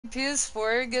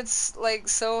PS4 gets like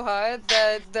so hot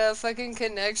that the fucking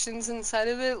connections inside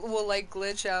of it will like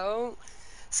glitch out.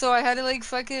 So I had to like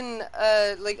fucking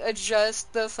like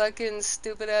adjust the fucking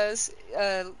stupid ass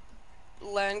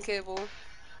LAN cable.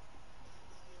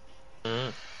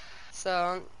 Mm.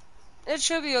 So it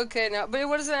should be okay now. But it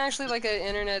wasn't actually like an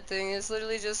internet thing. It's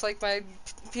literally just like my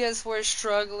PS4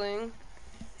 struggling.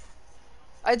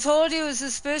 I told you it was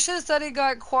suspicious that it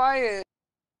got quiet.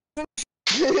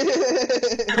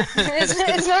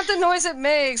 It's not the noise it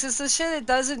makes, it's the shit it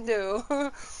doesn't do.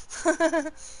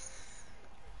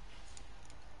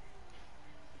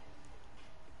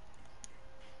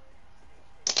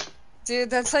 Dude,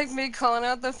 that's like me calling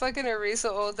out the fucking Arisa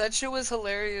ult. That shit was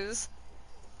hilarious.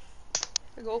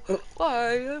 I go,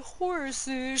 why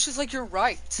horses? She's like, you're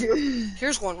right.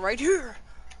 Here's one right here.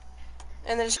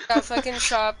 And then she got fucking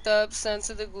chopped up, sent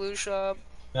to the glue shop.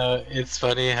 No, it's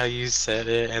funny how you said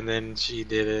it and then she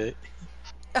did it.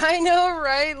 I know,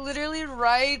 right? Literally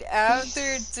right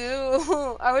after,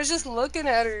 too. I was just looking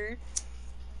at her.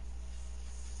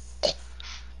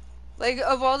 Like,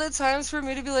 of all the times for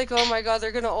me to be like, oh my god,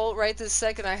 they're gonna ult right this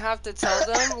second, I have to tell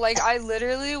them, like, I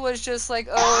literally was just like,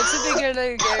 oh, it's the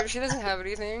beginning of the game, she doesn't have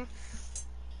anything.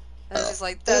 I was just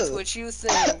like, that's what you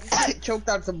think. I choked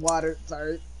out some water,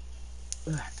 sorry.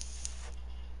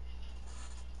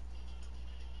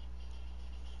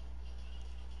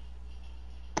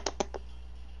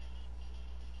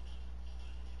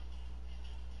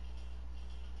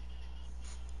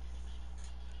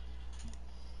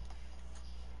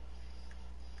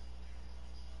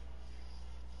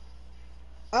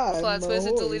 Plot twist,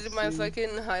 it deleted my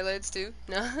fucking highlights too.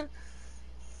 No.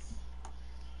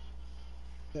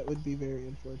 That would be very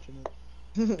unfortunate.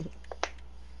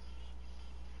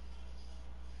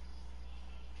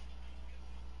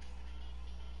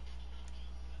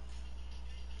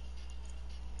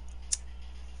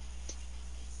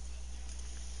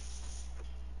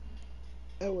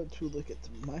 I want to look at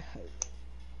my highlights.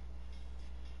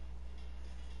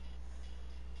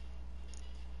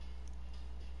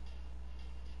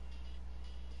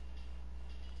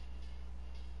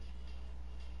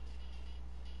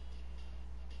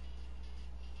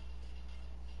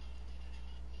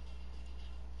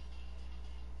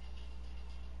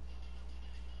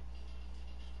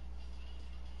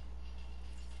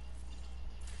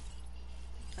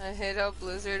 I hate how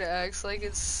Blizzard acts like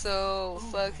it's so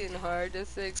fucking hard to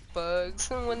fix bugs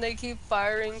when they keep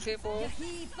firing people.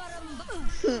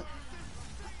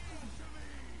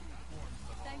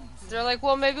 They're like,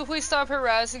 well, maybe if we stop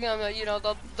harassing them, you know,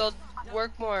 they'll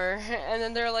work more. And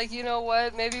then they're like, you know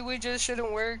what? Maybe we just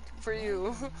shouldn't work for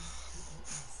you.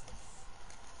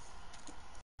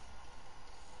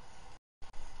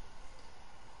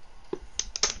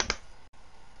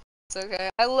 It's okay.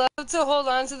 I love to hold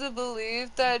on to the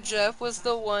belief that Jeff was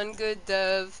the one good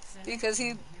dev because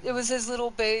it was his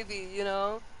little baby, you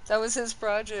know? That was his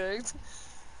project.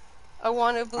 I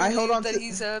want to believe that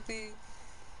he's happy.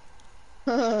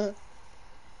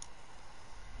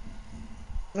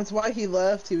 That's why he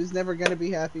left. He was never gonna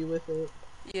be happy with it.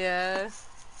 Yeah.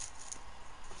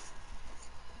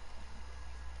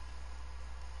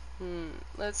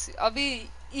 Let's see. I'll be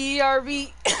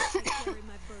ERB.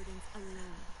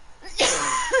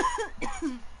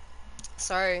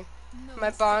 Sorry. My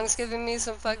bong's giving me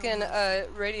some fucking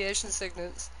radiation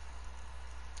sickness.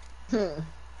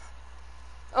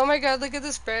 Oh my god, look at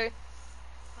this spray.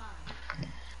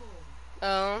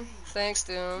 Oh, thanks,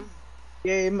 Doom.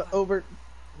 Game over.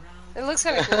 It looks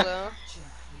kinda cool though.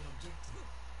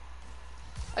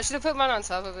 I should have put mine on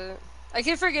top of it. I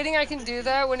keep forgetting I can do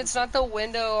that when it's not the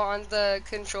window on the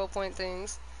control point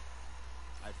things.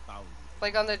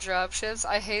 Like on the drop ships.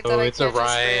 I hate that I can't just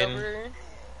spray over.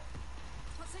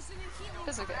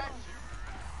 It's okay.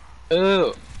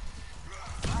 Ooh.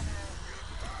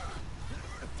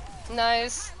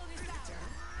 Nice.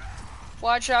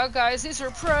 Watch out, guys. These are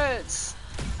Preds.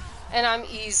 And I'm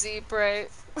easy,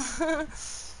 right?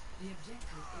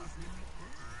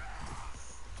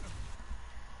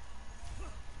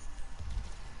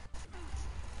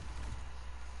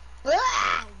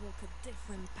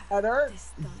 That hurt.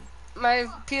 My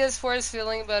PS4 is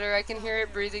feeling better. I can hear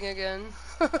it breathing again.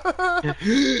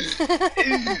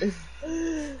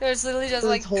 It's literally just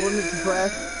like holding its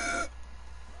breath.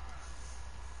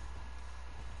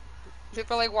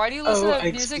 People are like, why do you listen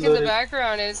to music in the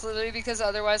background? And it's literally because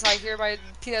otherwise I hear my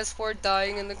PS4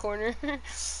 dying in the corner.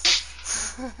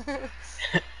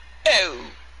 Oh.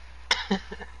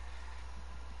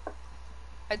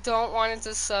 I don't want it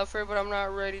to suffer, but I'm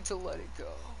not ready to let it go.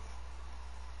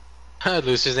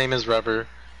 Lucy's name is Rubber.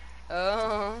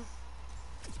 Oh.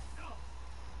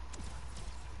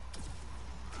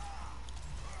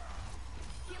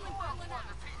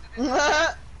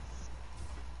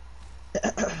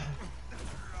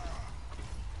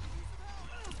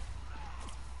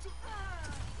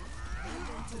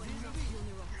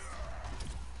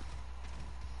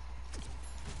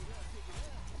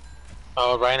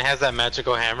 Oh, Ryan has that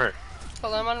magical hammer.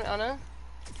 Hold on, Anna.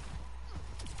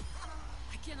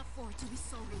 I can't afford to be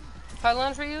so rude.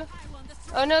 Pylon for you?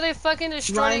 Oh no, they fucking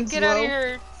destroyed it. Ryan's Get out of low.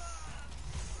 here.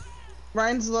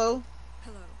 Ryan's low.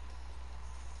 Hello.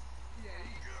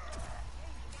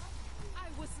 I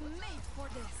was made for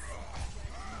this.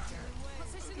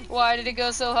 Why did it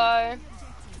go so high?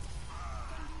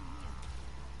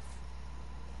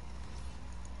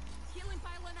 Healing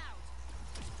pylon out.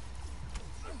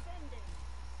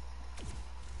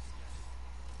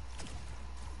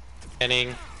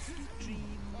 Penning.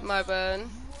 My bad.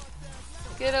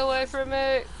 Get away from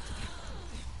me.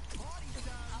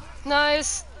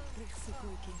 Nice.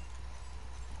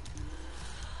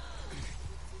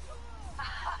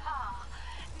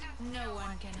 No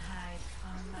one can hide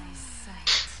from my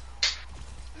sight.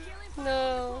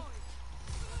 No.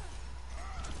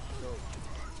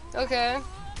 Okay.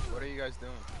 What are you guys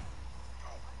doing?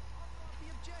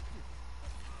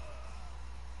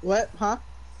 What? Huh?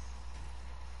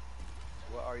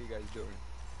 What are you guys doing?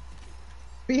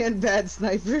 Being bad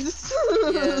snipers.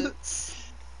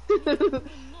 Yes.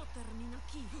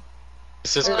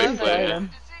 This is Oh, quick okay. play.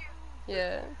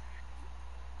 Yeah.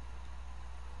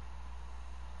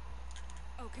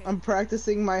 Okay. I'm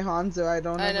practicing my Hanzo. I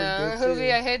don't I ever know. get to.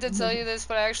 Hoovy, I hate to tell you this,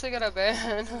 but I actually got a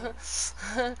ban.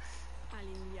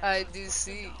 I do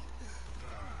see.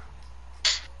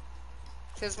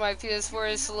 Because my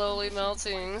PS4 is slowly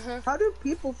melting. How do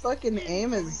people fucking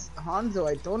aim as Hanzo?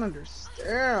 I don't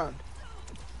understand.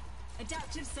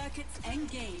 Adaptive circuits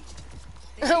engaged.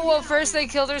 Well, first they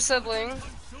killed her sibling.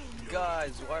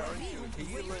 Guys, why aren't you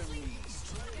healing me?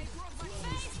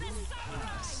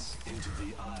 Into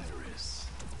the iris.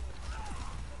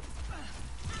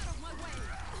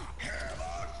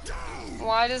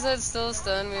 Why does that still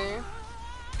stun me?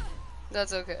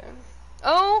 That's okay.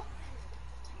 Oh!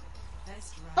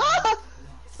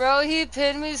 Bro, he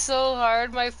pinned me so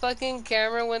hard, my fucking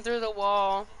camera went through the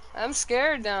wall. I'm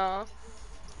scared now.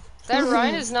 That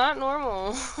Ryan is not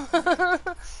normal.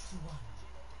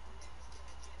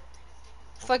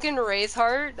 Fucking Wraith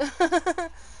Heart.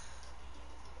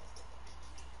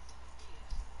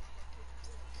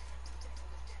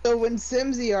 So when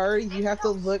Simsy are, you have to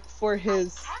look for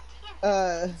his,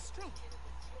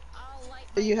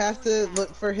 you have to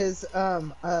look for his,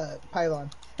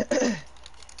 pylon.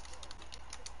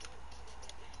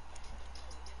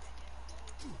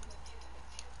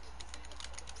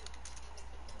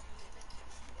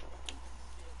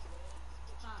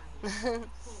 What's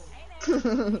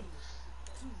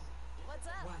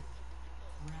up?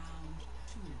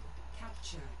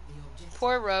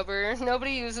 Poor Rubber.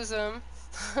 Nobody uses him.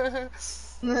 I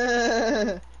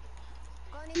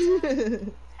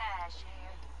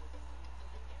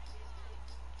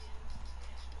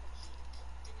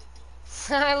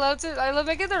love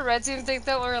making the red team think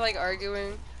that we're like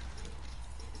arguing.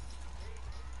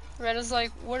 Red is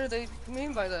like, what do they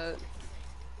mean by that?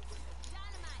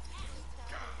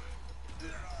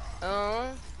 Oh,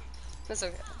 that's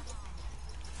okay.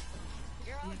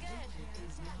 You're all good.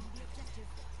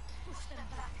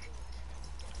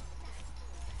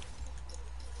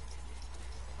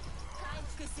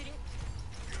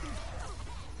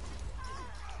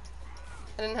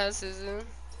 I didn't have Suzu.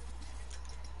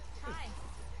 Hi.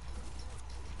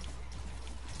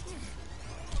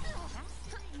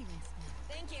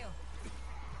 Thank you.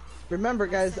 Remember,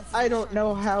 guys, I don't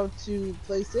know how to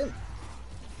play Sim.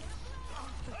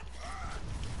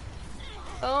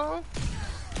 Oh.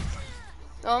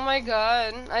 Oh my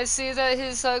god. I see that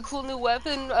his cool new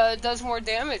weapon does more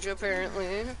damage,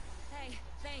 apparently. Hey,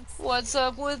 thanks. What's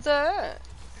up with that?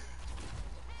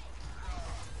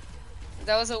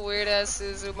 That was a weird ass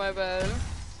Suzu, my bad.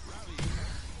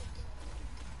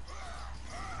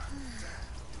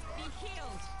 Be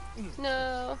healed.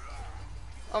 No.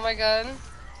 Oh my god.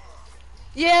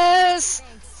 Yes!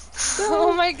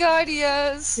 Oh my god,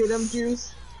 yes! Get him,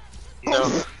 Juice.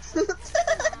 No.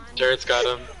 Jared's got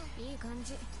him.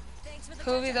 Thanks for the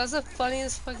Kobe, that was the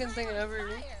funniest fucking thing ever.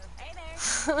 Hey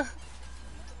there.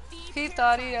 He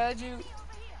thought he had you.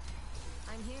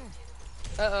 I'm here.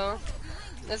 Uh-oh.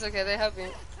 That's okay, they have me.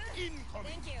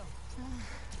 Thank you.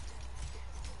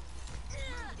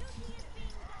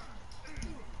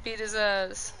 Beat his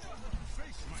ass.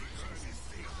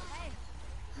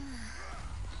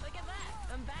 Look at that.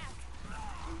 I'm back.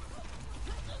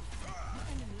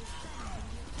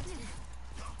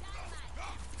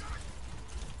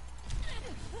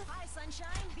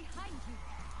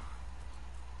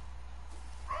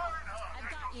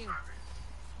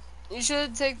 You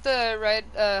should take the right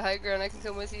high ground. I can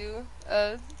come with you,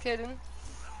 Kaden.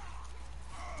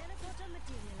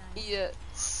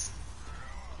 Yes.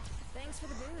 Thanks for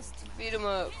the boost. Beat them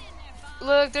up.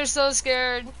 Look, they're so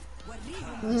scared.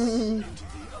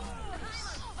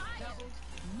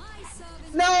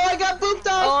 No, I got booped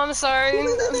Oh, off. I'm sorry.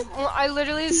 I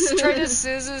literally tried to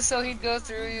scissor so he'd go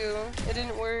through you. It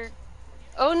didn't work.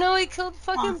 Oh no, he killed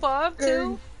fucking Bob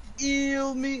too.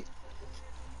 Heal me.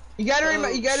 You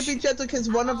gotta you gotta be gentle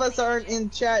because one of us aren't in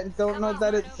chat and don't know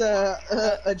that it's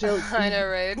a joke. I know,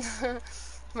 right?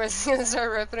 Mercy's gonna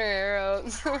start ripping her hair out.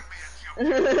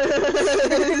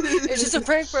 It's just a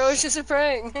prank, bro. It's just a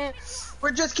prank.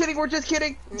 We're just kidding. We're just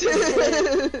kidding. Under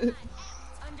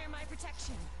my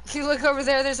protection. You look over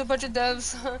there. There's a bunch of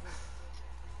devs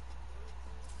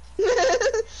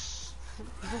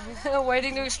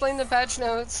waiting to explain the patch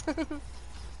notes.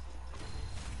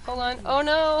 Hold on. Oh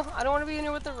no, I don't want to be in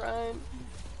here with the run.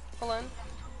 Hold on.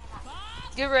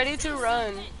 Get ready to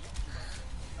run.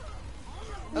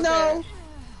 Okay. No.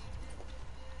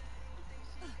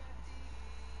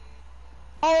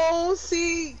 Oh,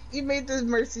 see, you made this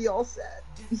Mercy all sad.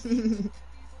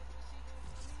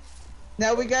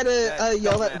 Now we gotta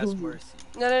yell at Dumbass Boo. Mercy.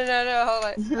 No, hold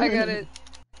on. I got it.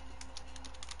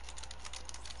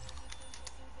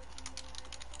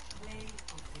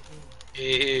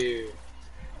 Ew.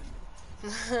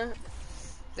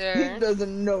 There. He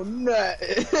doesn't know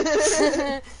nothing.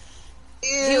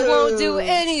 He won't do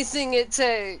anything it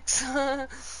takes.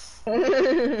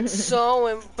 So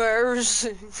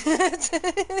embarrassing.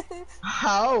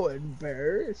 How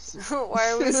embarrassing.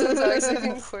 Why are we so toxic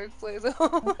in quick play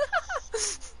though?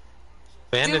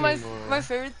 Banned Dude, anymore. my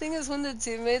favorite thing is when the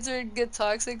teammates get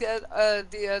toxic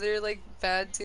at the other like bad team.